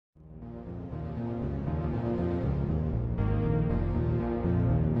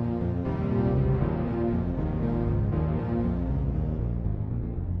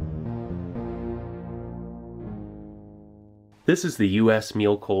This is the US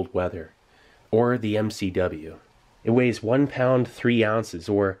Meal Cold Weather, or the MCW. It weighs 1 pound 3 ounces,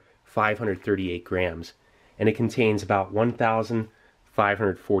 or 538 grams, and it contains about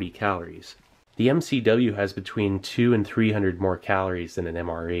 1,540 calories. The MCW has between 200 and 300 more calories than an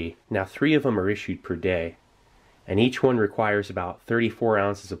MRE. Now 3 of them are issued per day, and each one requires about 34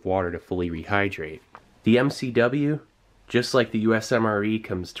 ounces of water to fully rehydrate. The MCW, just like the US MRE,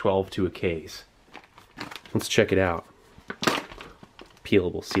 comes 12 to a case. Let's check it out.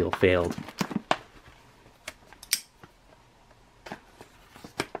 Peelable seal failed.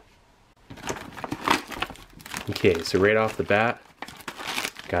 Okay, so right off the bat,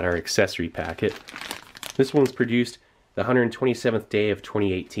 got our accessory packet. This one's produced the 127th day of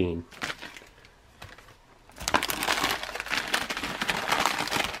 2018.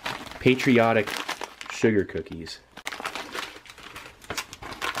 Patriotic sugar cookies.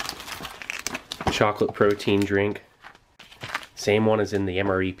 Chocolate protein drink. Same one as in the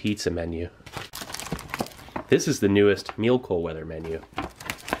MRE pizza menu. This is the newest meal cold weather menu.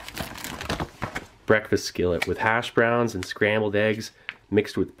 Breakfast skillet with hash browns and scrambled eggs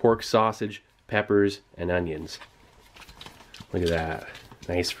mixed with pork sausage, peppers, and onions. Look at that.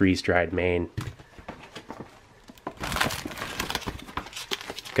 Nice freeze-dried main.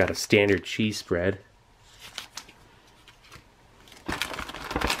 Got a standard cheese spread.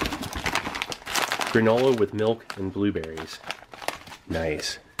 Granola with milk and blueberries.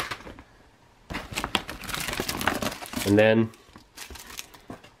 Nice. And then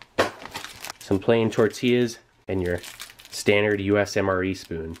some plain tortillas and your standard US MRE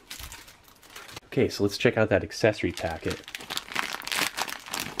spoon. Okay, so let's check out that accessory packet.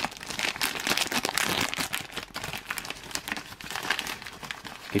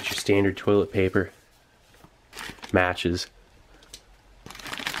 Get your standard toilet paper, matches,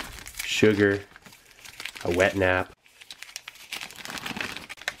 sugar, a wet nap,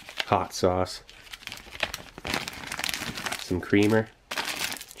 hot sauce, some creamer,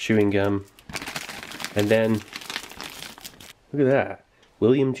 chewing gum, and then look at that.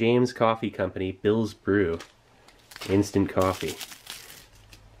 William James Coffee Company, Bill's Brew, instant coffee.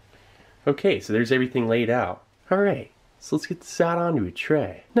 Okay, so there's everything laid out. Alright, so let's get this out onto a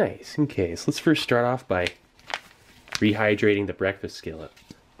tray. Nice. Okay, so let's first start off by rehydrating the breakfast skillet.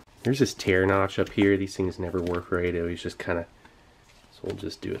 There's this tear notch up here. These things never work right. It always just kind of, so we'll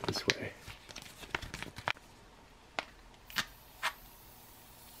just do it this way.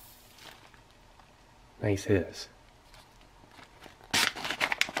 Nice hiss.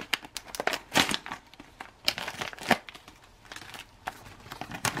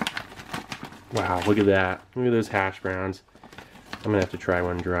 Wow, look at that. Look at those hash browns. I'm gonna have to try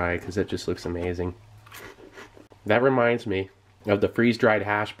one dry because that just looks amazing. That reminds me of the freeze-dried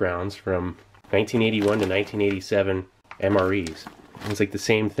hash browns from 1981 to 1987 MREs. It was like the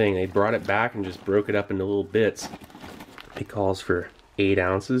same thing. They brought it back and just broke it up into little bits. It calls for 8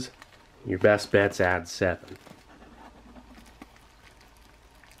 ounces. Your best bet's add 7.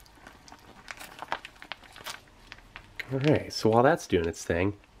 Alright, so while that's doing its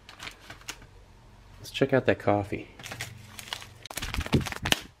thing, let's check out that coffee.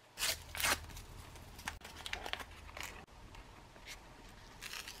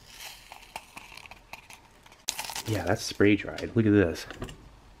 Yeah, that's spray dried. Look at this.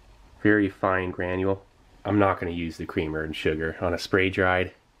 Very fine granule. I'm not going to use the creamer and sugar on a spray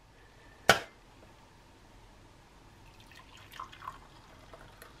dried.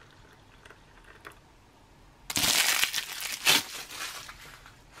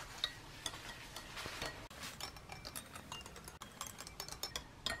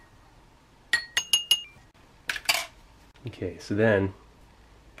 Okay, so then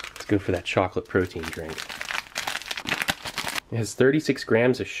let's go for that chocolate protein drink. It has 36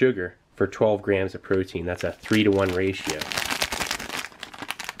 grams of sugar for 12 grams of protein. That's a 3-to-1 ratio.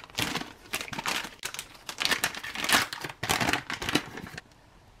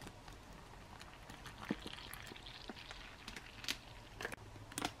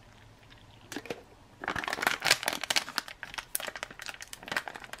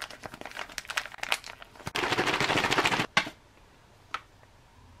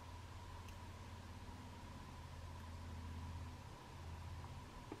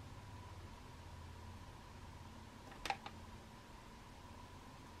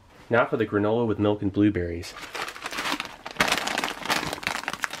 Now for the granola with milk and blueberries.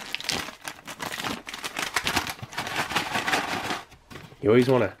 You always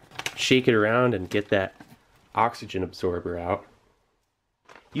want to shake it around and get that oxygen absorber out.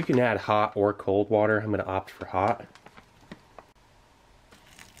 You can add hot or cold water. I'm going to opt for hot.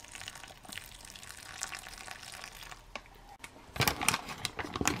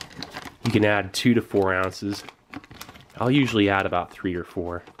 You can add 2 to 4 ounces. I'll usually add about 3 or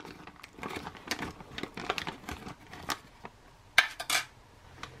 4.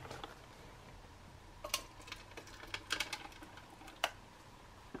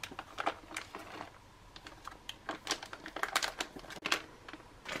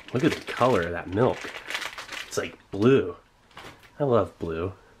 Look at the color of that milk. It's like blue. I love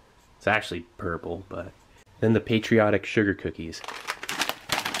blue. It's actually purple, but... Then the patriotic sugar cookies.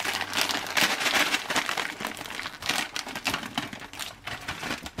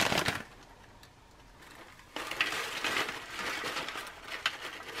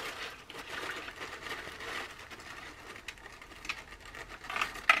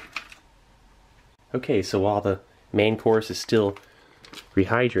 Okay, so while the main course is still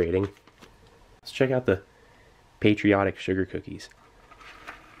rehydrating, let's check out the patriotic sugar cookies.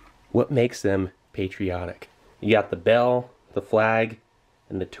 What makes them patriotic? You got the bell, the flag,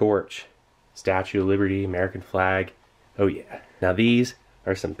 and the torch. Statue of Liberty, American flag. Oh yeah. Now these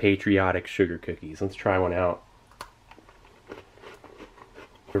are some patriotic sugar cookies. Let's try one out.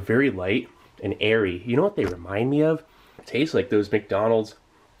 They're very light and airy. You know what they remind me of? Taste like those McDonald's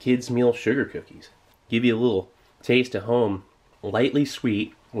kids meal sugar cookies. Give you a little taste at home. Lightly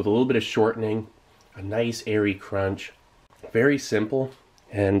sweet with a little bit of shortening, a nice airy crunch. Very simple,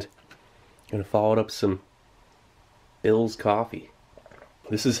 and I'm gonna follow it up with some Bill's coffee.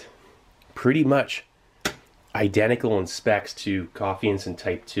 This is pretty much identical in specs to Coffee Instant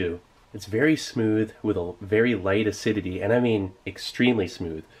Type 2. It's very smooth with a very light acidity, and I mean extremely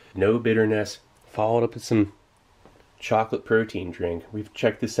smooth. No bitterness. Followed up with some chocolate protein drink. We've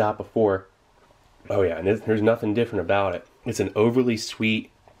checked this out before. Oh yeah, and there's nothing different about it. It's an overly sweet,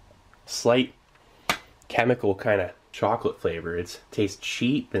 slight chemical kind of chocolate flavor. It tastes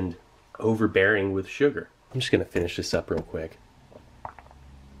cheap and overbearing with sugar. I'm just gonna finish this up real quick.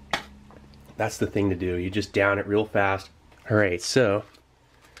 That's the thing to do. You just down it real fast. All right, so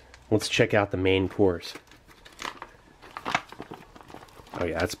let's check out the main course. Oh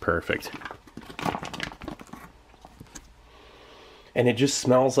yeah, that's perfect. And it just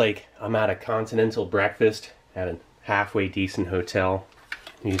smells like I'm at a continental breakfast at a halfway decent hotel.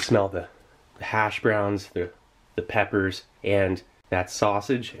 You smell the hash browns, the peppers, and that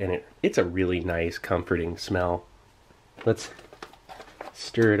sausage, and it's a really nice, comforting smell. Let's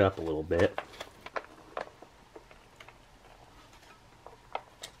stir it up a little bit.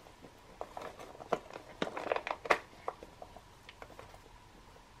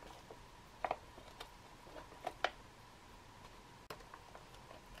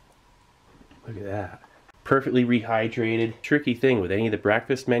 Look at that. Perfectly rehydrated. Tricky thing with any of the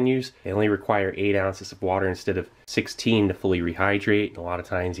breakfast menus, they only require 8 ounces of water instead of 16 to fully rehydrate. And a lot of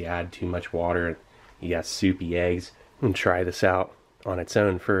times you add too much water and you got soupy eggs. And try this out on its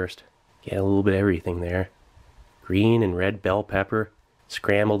own first. Get a little bit of everything there. Green and red bell pepper,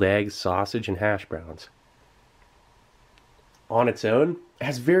 scrambled eggs, sausage, and hash browns. On its own, it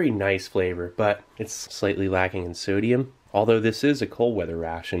has very nice flavor, but it's slightly lacking in sodium. Although this is a cold weather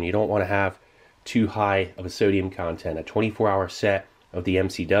ration, you don't want to have too high of a sodium content. A 24-hour set of the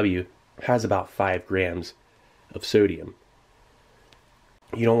MCW has about 5 grams of sodium.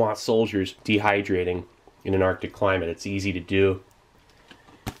 You don't want soldiers dehydrating in an Arctic climate. It's easy to do.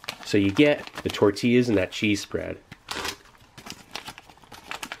 So you get the tortillas and that cheese spread.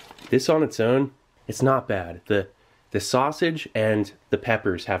 This on its own, it's not bad. The sausage and the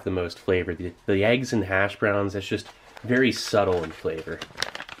peppers have the most flavor. The eggs and hash browns, that's just very subtle in flavor.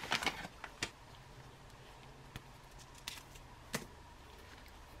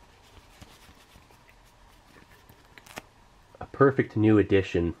 A perfect new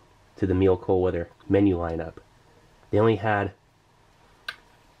addition to the meal cold weather menu lineup. They only had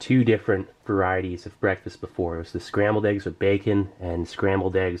 2 different varieties of breakfast before. It was the scrambled eggs with bacon and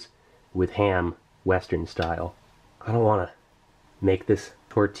scrambled eggs with ham, Western style. I don't want to make this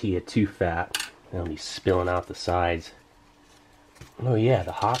tortilla too fat. I'll be spilling out the sides. Oh yeah,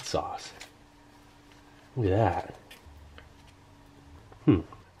 the hot sauce. Look at that.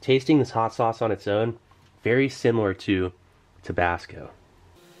 Tasting this hot sauce on its own, very similar to Tabasco.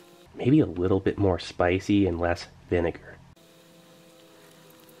 Maybe a little bit more spicy and less vinegar.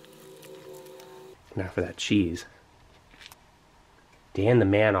 Now for that cheese. Dan the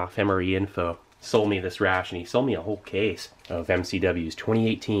man off MRE Info sold me this ration. He sold me a whole case of MCW's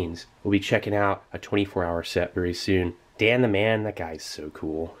 2018s. We'll be checking out a 24-hour set very soon. Dan the man, that guy's so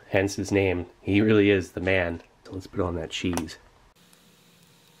cool. Hence his name. He really is the man. So let's put on that cheese.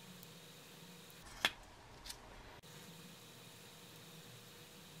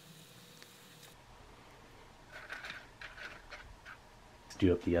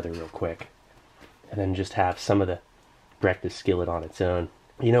 do up the other real quick. And then just have some of the breakfast skillet on its own.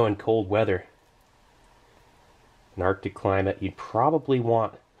 You know, in cold weather, an Arctic climate, you'd probably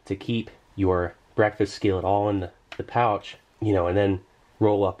want to keep your breakfast skillet all in the pouch, you know, and then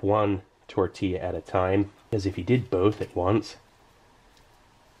roll up one tortilla at a time. Because if you did both at once,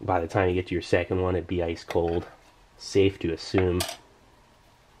 by the time you get to your second one, it'd be ice cold. Safe to assume.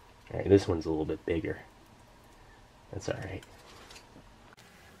 Alright, this one's a little bit bigger. That's alright.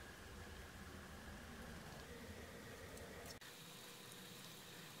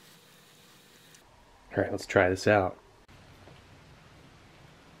 Alright, let's try this out.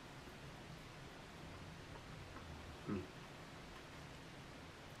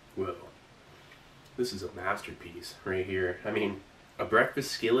 Whoa. This is a masterpiece right here. I mean, a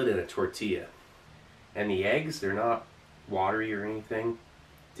breakfast skillet and a tortilla. And the eggs, they're not watery or anything.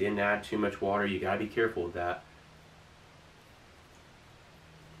 Didn't add too much water. You gotta be careful with that.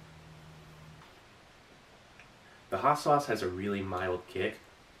 The hot sauce has a really mild kick,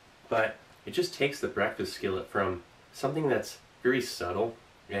 but it just takes the breakfast skillet from something that's very subtle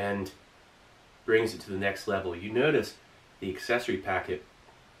and brings it to the next level. You notice the accessory packet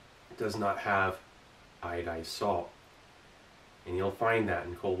does not have iodized salt, and you'll find that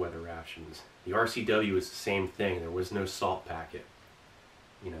in cold weather rations. The RCW is the same thing. There was no salt packet.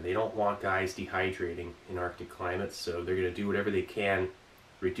 You know, they don't want guys dehydrating in Arctic climates, so they're going to do whatever they can,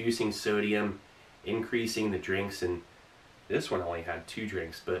 reducing sodium, increasing the drinks, and this one only had 2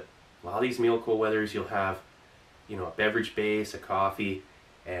 drinks, but a lot of these meal cold weathers, you'll have, you know, a beverage base, a coffee,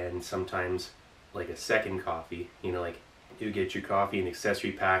 and sometimes like a second coffee. You know, like you get your coffee, an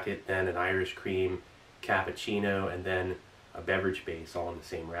accessory packet, then an Irish cream, cappuccino, and then a beverage base all in the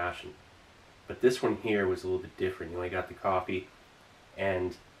same ration. But this one here was a little bit different. You only got the coffee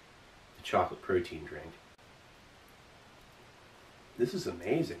and the chocolate protein drink. This is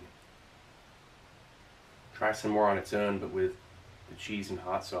amazing. Try some more on its own, but with the cheese and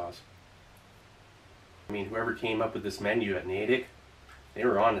hot sauce. I mean, whoever came up with this menu at Natick, they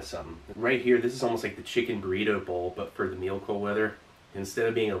were onto something. Right here, this is almost like the chicken burrito bowl, but for the meal cold weather. Instead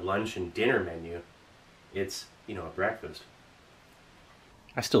of being a lunch and dinner menu, it's, you know, a breakfast.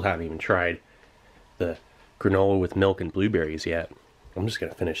 I still haven't even tried the granola with milk and blueberries yet. I'm just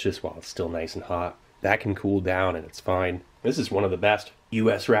going to finish this while it's still nice and hot. That can cool down and it's fine. This is one of the best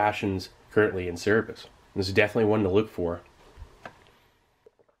U.S. rations currently in service. This is definitely one to look for.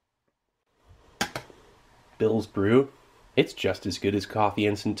 Bill's Brew. It's just as good as Coffee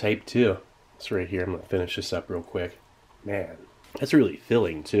Instant Type 2. It's right here. I'm going to finish this up real quick. Man, that's really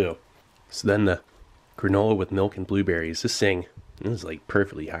filling too. So then the granola with milk and blueberries. This thing is like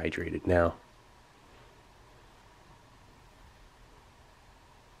perfectly hydrated now.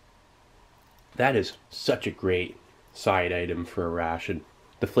 That is such a great side item for a ration.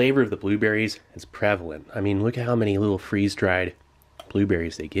 The flavor of the blueberries is prevalent. I mean, look at how many little freeze-dried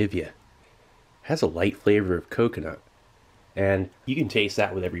blueberries they give you. It has a light flavor of coconut, and you can taste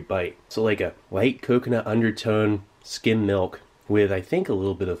that with every bite. So like a light coconut undertone skim milk with, I think, a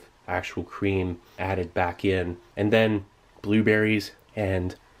little bit of actual cream added back in, and then blueberries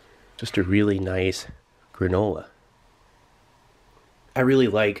and just a really nice granola. I really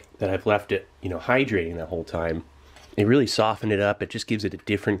like that I've left it, you know, hydrating that whole time. It really softened it up. It just gives it a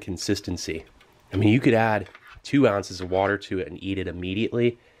different consistency. I mean, you could add 2 ounces of water to it and eat it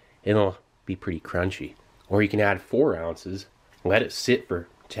immediately. It'll be pretty crunchy. Or you can add 4 ounces, let it sit for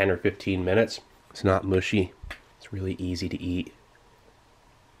 10 or 15 minutes. It's not mushy. It's really easy to eat.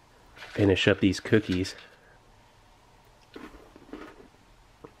 Finish up these cookies.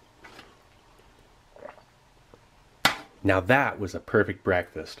 Now that was a perfect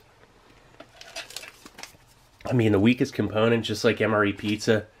breakfast. I mean, the weakest component, just like MRE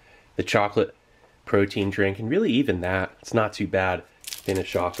pizza, the chocolate protein drink, and really even that, it's not too bad.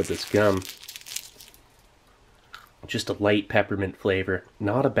 Finish off with this gum. Just a light peppermint flavor,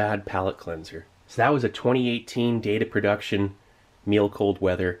 not a bad palate cleanser. So that was a 2018 Data Production Meal Cold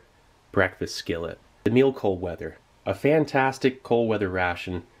Weather Breakfast Skillet. The Meal Cold Weather, a fantastic cold weather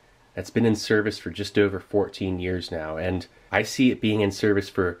ration that's been in service for just over 14 years now, and I see it being in service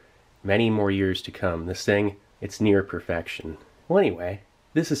for many more years to come. This thing, it's near perfection. Well anyway,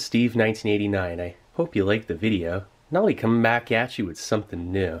 this is Steve 1989. I hope you liked the video, and I'll be coming back at you with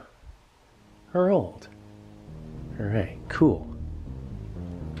something new. Or old. Alright, cool.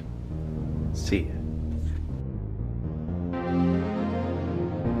 See ya.